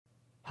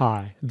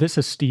Hi, this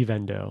is Steve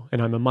Endo,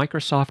 and I'm a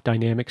Microsoft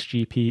Dynamics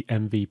GP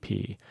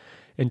MVP.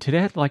 And today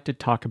I'd like to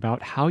talk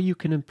about how you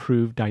can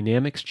improve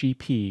Dynamics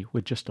GP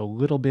with just a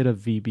little bit of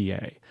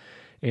VBA.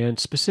 And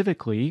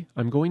specifically,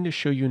 I'm going to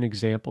show you an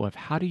example of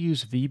how to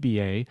use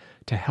VBA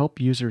to help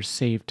users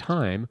save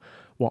time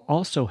while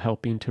also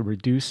helping to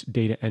reduce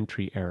data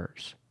entry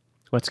errors.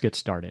 Let's get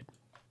started.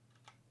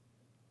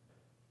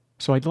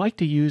 So I'd like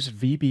to use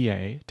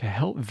VBA to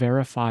help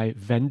verify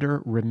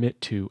vendor remit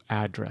to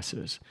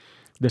addresses.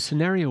 The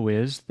scenario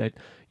is that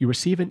you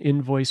receive an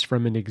invoice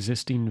from an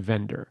existing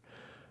vendor,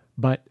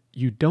 but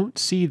you don't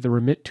see the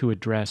remit to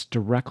address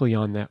directly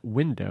on that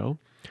window,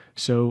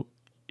 so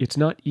it's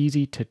not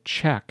easy to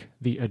check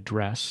the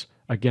address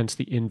against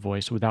the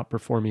invoice without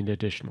performing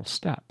additional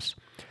steps.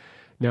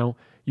 Now,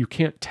 you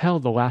can't tell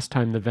the last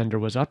time the vendor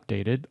was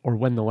updated or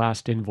when the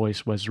last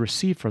invoice was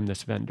received from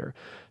this vendor,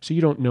 so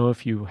you don't know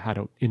if you had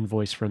an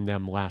invoice from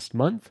them last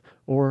month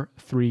or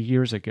 3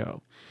 years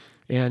ago.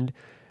 And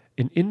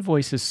an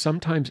invoice is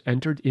sometimes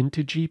entered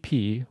into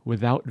GP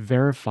without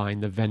verifying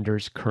the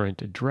vendor's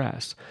current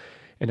address.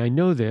 And I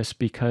know this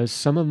because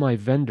some of my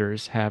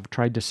vendors have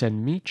tried to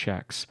send me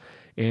checks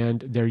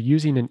and they're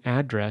using an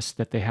address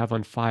that they have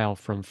on file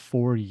from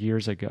 4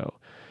 years ago.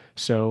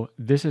 So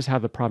this is how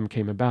the problem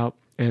came about,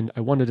 and I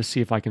wanted to see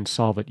if I can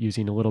solve it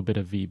using a little bit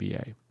of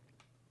VBA.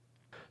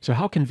 So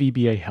how can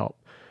VBA help?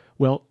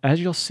 Well, as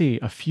you'll see,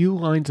 a few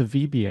lines of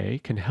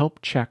VBA can help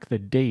check the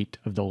date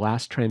of the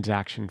last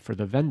transaction for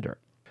the vendor.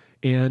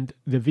 And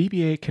the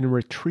VBA can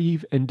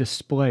retrieve and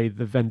display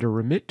the vendor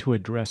remit to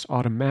address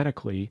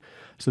automatically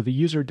so the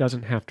user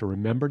doesn't have to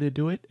remember to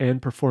do it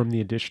and perform the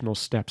additional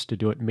steps to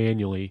do it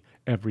manually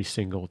every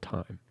single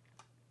time.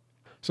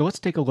 So let's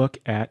take a look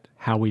at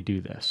how we do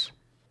this.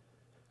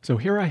 So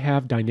here I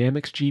have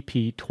Dynamics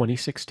GP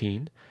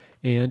 2016,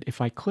 and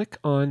if I click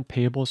on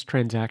Payables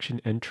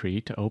Transaction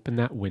Entry to open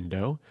that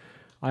window,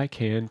 I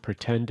can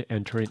pretend to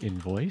enter an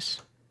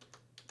invoice.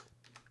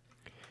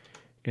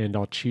 And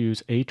I'll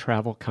choose a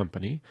travel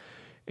company.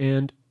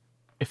 And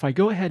if I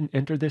go ahead and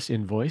enter this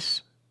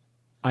invoice,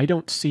 I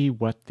don't see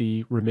what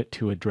the remit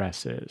to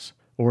address is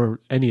or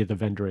any of the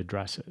vendor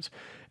addresses.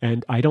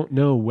 And I don't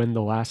know when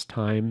the last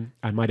time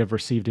I might have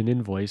received an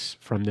invoice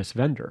from this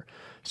vendor.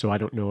 So I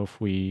don't know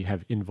if we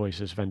have invoiced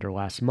this vendor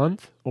last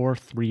month or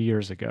 3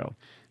 years ago.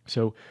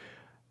 So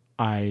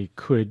I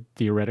could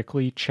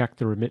theoretically check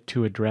the remit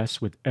to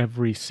address with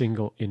every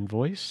single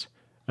invoice,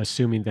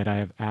 assuming that I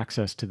have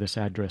access to this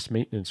address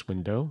maintenance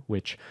window,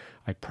 which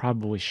I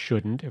probably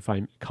shouldn't if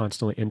I'm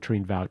constantly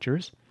entering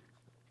vouchers.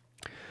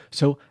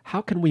 So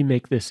how can we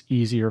make this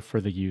easier for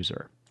the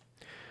user?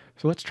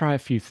 So let's try a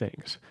few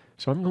things.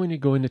 So I'm going to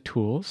go into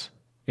Tools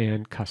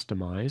and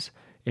Customize,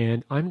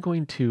 and I'm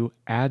going to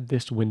add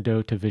this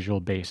window to Visual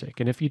Basic.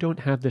 And if you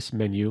don't have this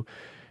menu,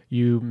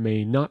 you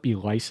may not be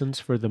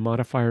licensed for the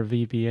modifier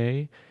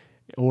VBA,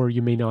 or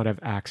you may not have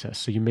access.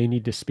 So you may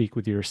need to speak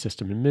with your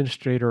system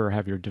administrator or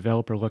have your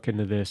developer look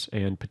into this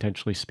and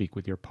potentially speak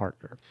with your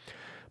partner.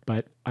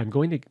 But I'm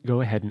going to go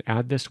ahead and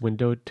add this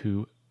window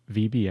to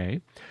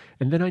VBA,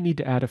 and then I need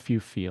to add a few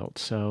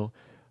fields. So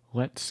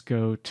let's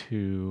go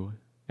to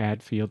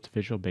Add Field to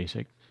Visual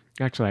Basic.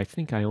 Actually, I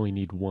think I only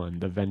need one,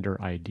 the vendor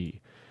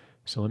ID.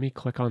 So let me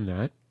click on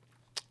that.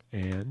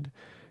 And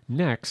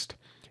next,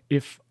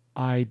 if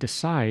I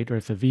decide, or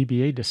if the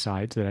VBA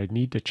decides that I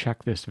need to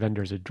check this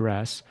vendor's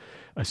address,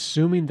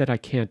 assuming that I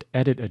can't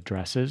edit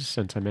addresses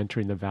since I'm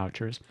entering the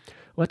vouchers,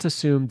 let's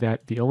assume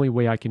that the only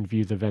way I can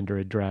view the vendor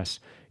address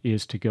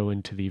is to go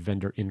into the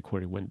vendor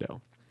inquiry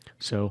window.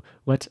 So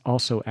let's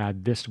also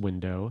add this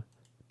window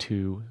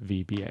to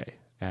VBA.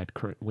 Add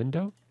current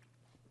window.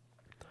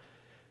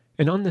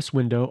 And on this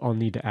window, I'll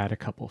need to add a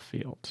couple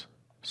fields.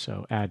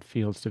 So add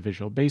fields to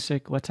Visual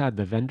Basic. Let's add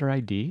the vendor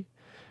ID.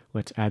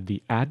 Let's add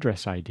the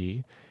address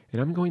ID. And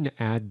I'm going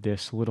to add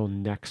this little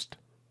next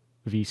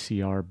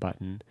VCR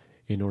button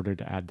in order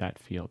to add that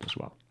field as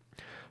well.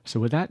 So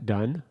with that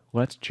done,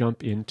 let's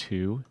jump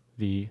into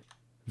the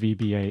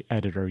VBA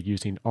editor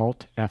using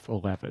Alt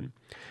F11.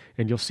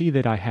 And you'll see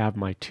that I have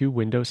my two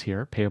windows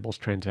here, Payables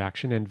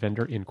Transaction and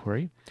Vendor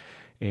Inquiry.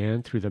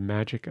 And through the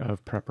magic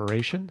of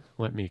preparation,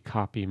 let me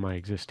copy my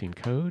existing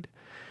code.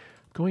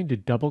 I'm going to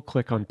double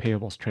click on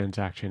Payables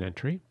Transaction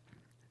Entry. I'm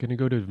going to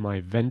go to my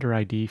vendor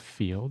ID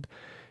field,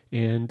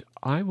 and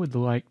I would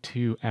like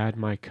to add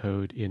my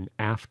code in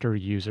after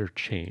user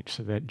change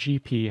so that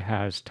GP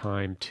has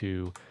time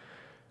to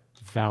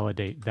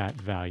validate that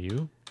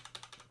value.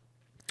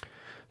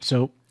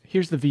 So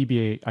here's the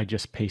VBA I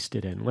just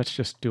pasted in. Let's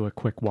just do a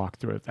quick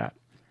walkthrough of that.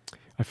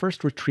 I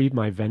first retrieve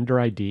my vendor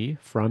ID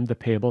from the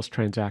Payables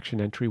Transaction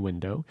Entry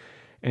window,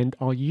 and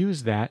I'll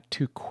use that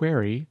to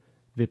query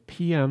the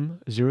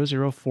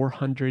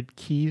PM00400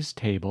 keys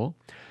table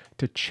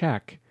to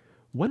check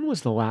when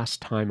was the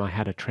last time I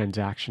had a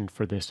transaction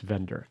for this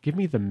vendor. Give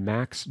me the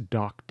max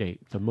doc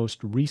date, the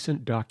most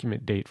recent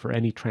document date for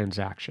any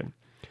transaction.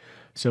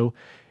 So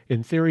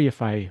in theory,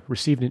 if I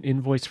received an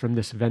invoice from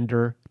this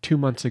vendor 2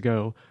 months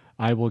ago,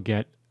 I will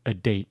get a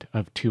date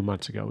of 2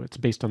 months ago. It's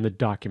based on the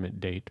document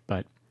date,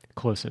 but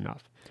close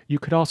enough. You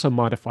could also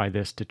modify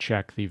this to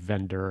check the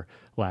vendor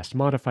last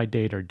modified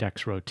date or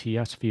DexRow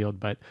TS field,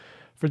 but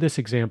for this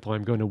example,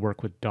 I'm going to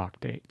work with doc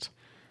dates.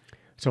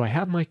 So I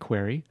have my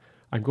query.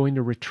 I'm going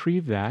to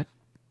retrieve that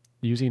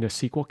using a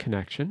SQL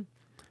connection.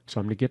 So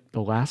I'm going to get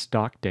the last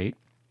doc date.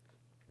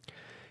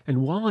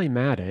 And while I'm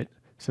at it,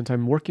 since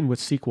I'm working with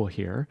SQL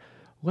here,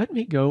 let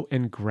me go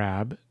and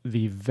grab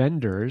the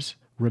vendor's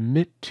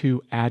remit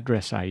to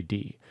address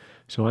ID.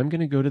 So I'm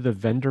going to go to the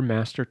vendor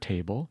master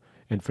table,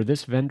 and for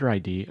this vendor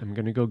ID, I'm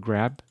going to go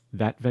grab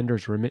that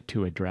vendor's remit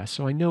to address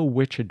so I know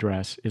which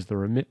address is the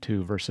remit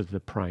to versus the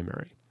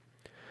primary.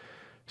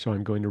 So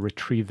I'm going to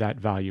retrieve that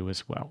value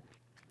as well.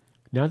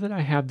 Now that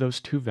I have those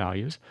two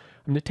values,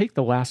 I'm going to take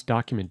the last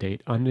document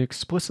date. I'm going to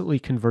explicitly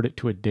convert it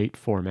to a date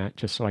format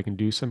just so I can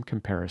do some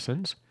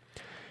comparisons.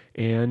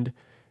 And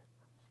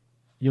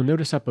you'll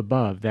notice up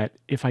above that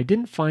if I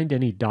didn't find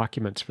any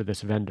documents for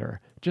this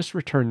vendor, just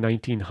return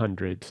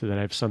 1900 so that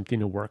I have something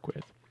to work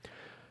with.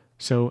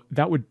 So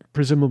that would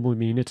presumably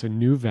mean it's a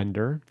new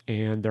vendor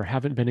and there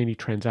haven't been any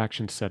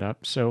transactions set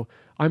up. So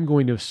I'm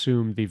going to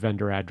assume the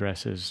vendor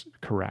address is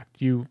correct.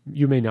 You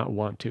may not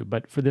want to,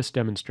 but for this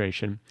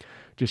demonstration,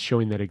 just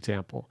showing that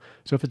example.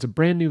 So if it's a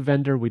brand new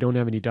vendor, we don't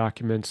have any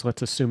documents,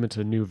 let's assume it's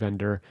a new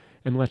vendor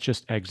and let's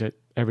just exit.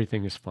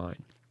 Everything is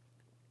fine.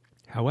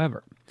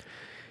 However,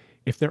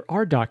 if there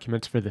are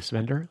documents for this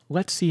vendor,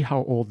 let's see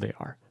how old they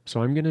are.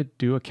 So I'm going to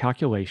do a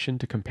calculation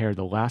to compare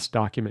the last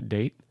document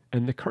date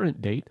and the current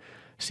date,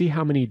 see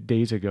how many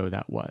days ago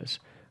that was.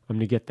 I'm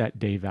going to get that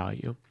day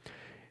value.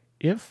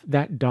 If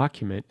that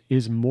document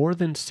is more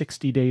than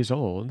 60 days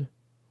old,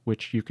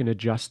 which you can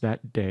adjust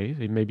that day,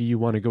 maybe you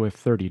want to go with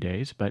 30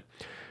 days, but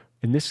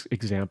in this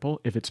example,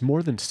 if it's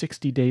more than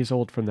 60 days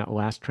old from that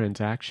last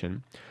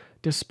transaction,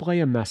 display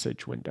a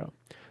message window.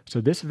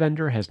 So this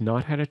vendor has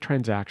not had a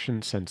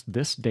transaction since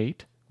this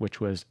date,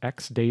 which was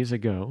X days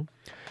ago,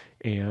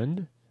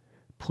 and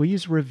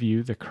please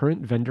review the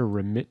current vendor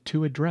remit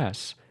to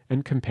address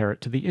and compare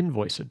it to the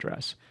invoice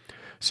address.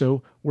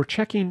 So we're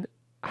checking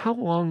how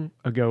long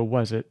ago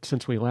was it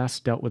since we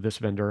last dealt with this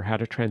vendor or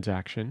had a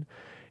transaction,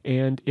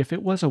 and if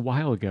it was a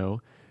while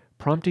ago,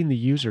 prompting the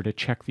user to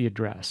check the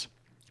address.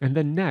 And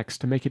then next,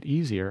 to make it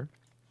easier,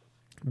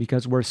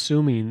 because we're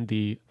assuming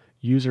the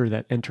user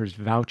that enters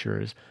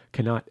vouchers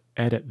cannot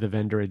edit the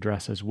vendor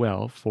address as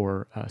well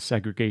for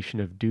segregation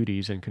of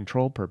duties and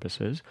control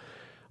purposes,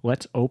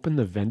 let's open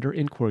the vendor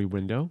inquiry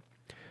window.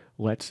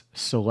 Let's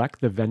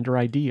select the vendor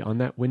ID on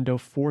that window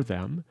for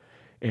them,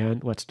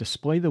 and let's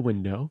display the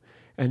window,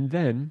 and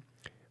then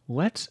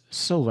let's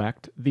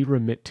select the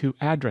remit to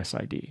address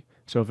ID.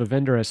 So if a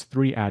vendor has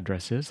 3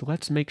 addresses,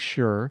 let's make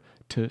sure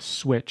to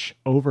switch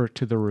over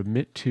to the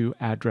remit to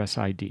address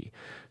ID.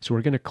 So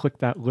we're going to click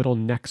that little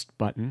next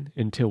button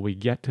until we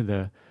get to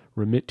the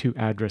remit to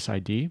address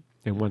ID,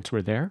 and once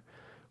we're there,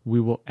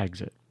 we will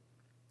exit.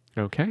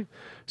 Okay,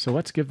 so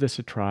let's give this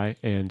a try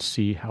and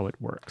see how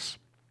it works.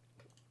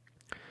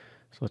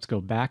 So let's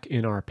go back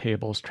in our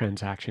payables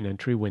transaction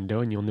entry window,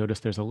 and you'll notice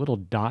there's a little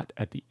dot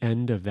at the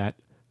end of that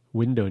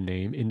window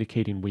name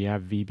indicating we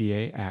have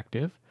VBA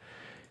active.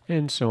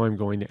 And so I'm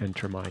going to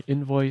enter my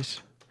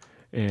invoice,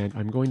 and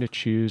I'm going to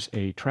choose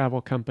a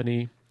travel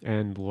company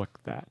and look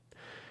at that.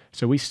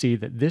 So we see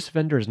that this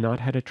vendor has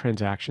not had a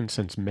transaction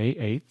since May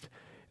 8th,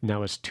 and that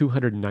was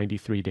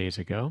 293 days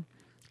ago.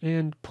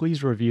 And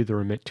please review the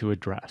remit to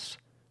address.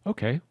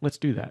 Okay, let's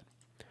do that.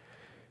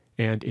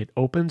 And it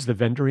opens the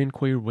vendor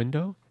inquiry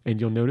window, and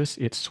you'll notice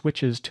it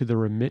switches to the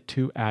remit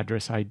to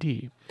address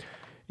ID.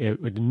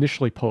 It would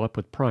initially pull up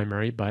with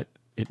primary, but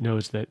it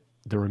knows that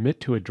the remit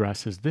to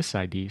address is this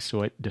ID,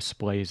 so it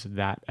displays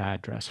that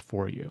address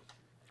for you.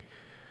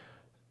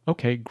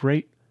 Okay,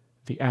 great.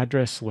 The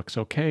address looks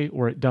okay,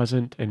 or it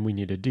doesn't, and we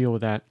need to deal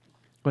with that.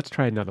 Let's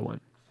try another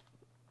one.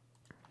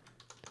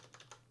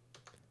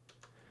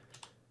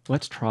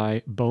 Let's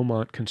try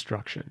Beaumont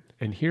Construction.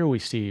 And here we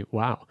see,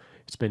 wow,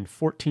 it's been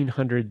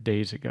 1,400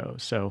 days ago,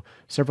 so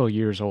several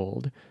years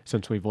old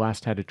since we've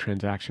last had a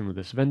transaction with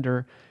this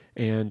vendor.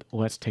 And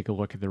let's take a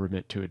look at the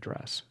remit to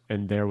address.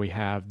 And there we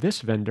have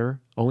this vendor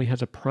only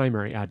has a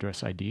primary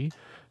address ID,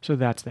 so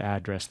that's the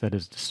address that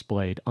is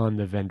displayed on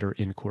the vendor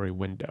inquiry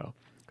window.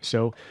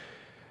 So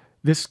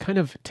this kind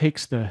of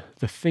takes the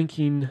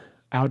thinking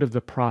out of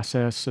the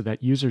process so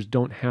that users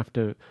don't have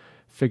to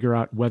figure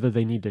out whether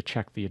they need to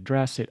check the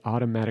address. It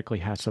automatically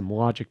has some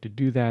logic to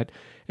do that,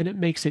 and it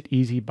makes it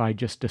easy by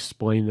just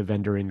displaying the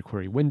vendor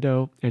inquiry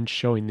window and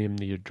showing them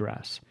the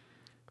address.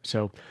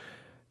 So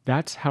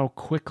that's how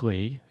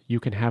quickly you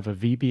can have a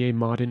VBA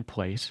mod in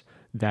place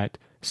that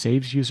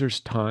saves users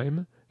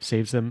time,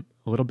 saves them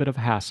a little bit of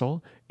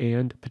hassle,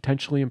 and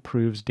potentially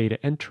improves data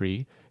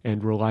entry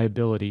and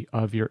reliability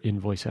of your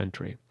invoice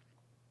entry.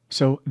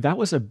 So that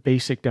was a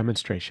basic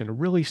demonstration, a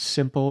really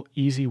simple,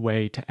 easy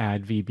way to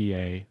add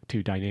VBA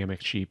to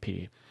Dynamics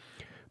GP.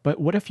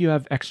 But what if you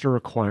have extra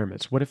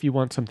requirements? What if you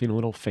want something a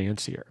little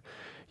fancier?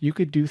 You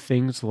could do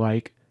things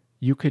like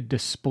you could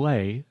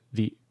display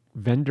the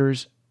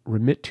vendor's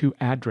remit to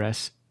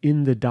address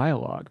in the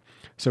dialog.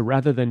 So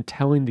rather than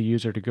telling the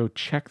user to go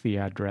check the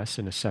address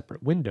in a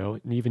separate window,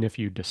 and even if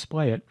you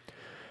display it,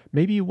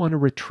 maybe you want to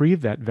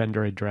retrieve that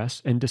vendor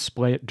address and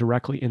display it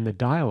directly in the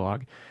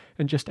dialog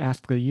and just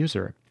ask the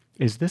user,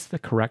 is this the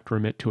correct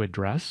remit to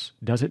address?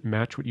 Does it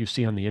match what you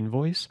see on the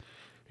invoice?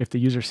 If the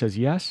user says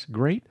yes,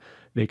 great,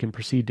 they can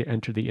proceed to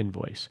enter the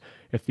invoice.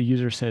 If the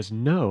user says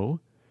no,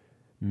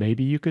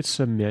 maybe you could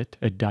submit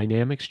a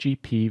Dynamics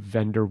GP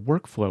vendor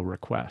workflow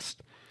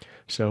request.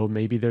 So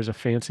maybe there's a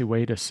fancy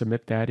way to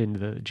submit that into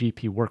the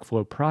GP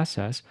workflow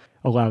process,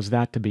 allows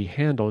that to be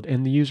handled,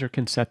 and the user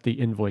can set the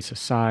invoice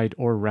aside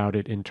or route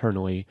it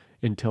internally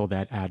until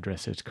that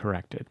address is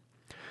corrected.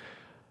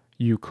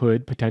 You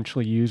could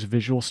potentially use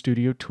Visual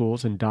Studio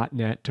Tools and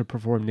 .NET to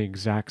perform the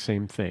exact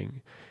same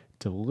thing.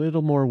 It's a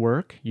little more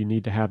work. You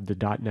need to have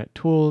the .NET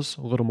tools,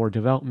 a little more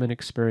development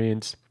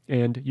experience,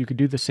 and you could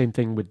do the same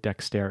thing with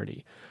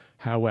Dexterity.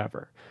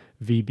 However,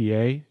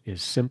 VBA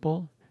is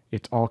simple.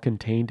 It's all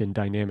contained in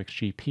Dynamics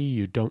GP.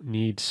 You don't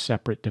need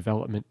separate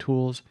development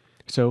tools.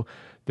 So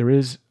there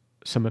is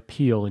some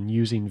appeal in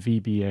using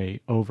VBA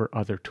over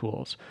other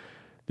tools.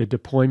 The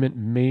deployment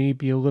may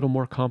be a little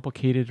more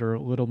complicated or a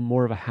little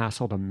more of a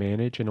hassle to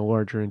manage in a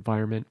larger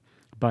environment,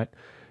 but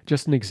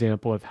just an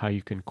example of how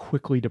you can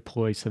quickly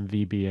deploy some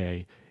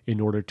VBA in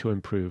order to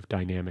improve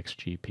Dynamics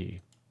GP.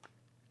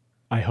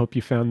 I hope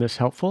you found this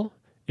helpful.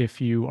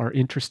 If you are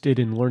interested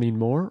in learning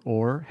more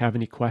or have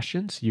any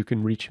questions, you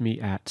can reach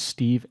me at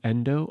Steve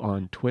Endo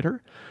on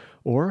Twitter,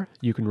 or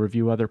you can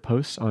review other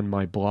posts on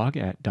my blog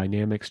at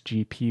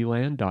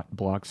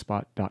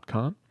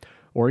dynamicsgpland.blogspot.com,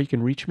 or you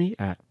can reach me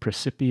at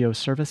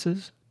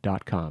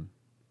precipioservices.com.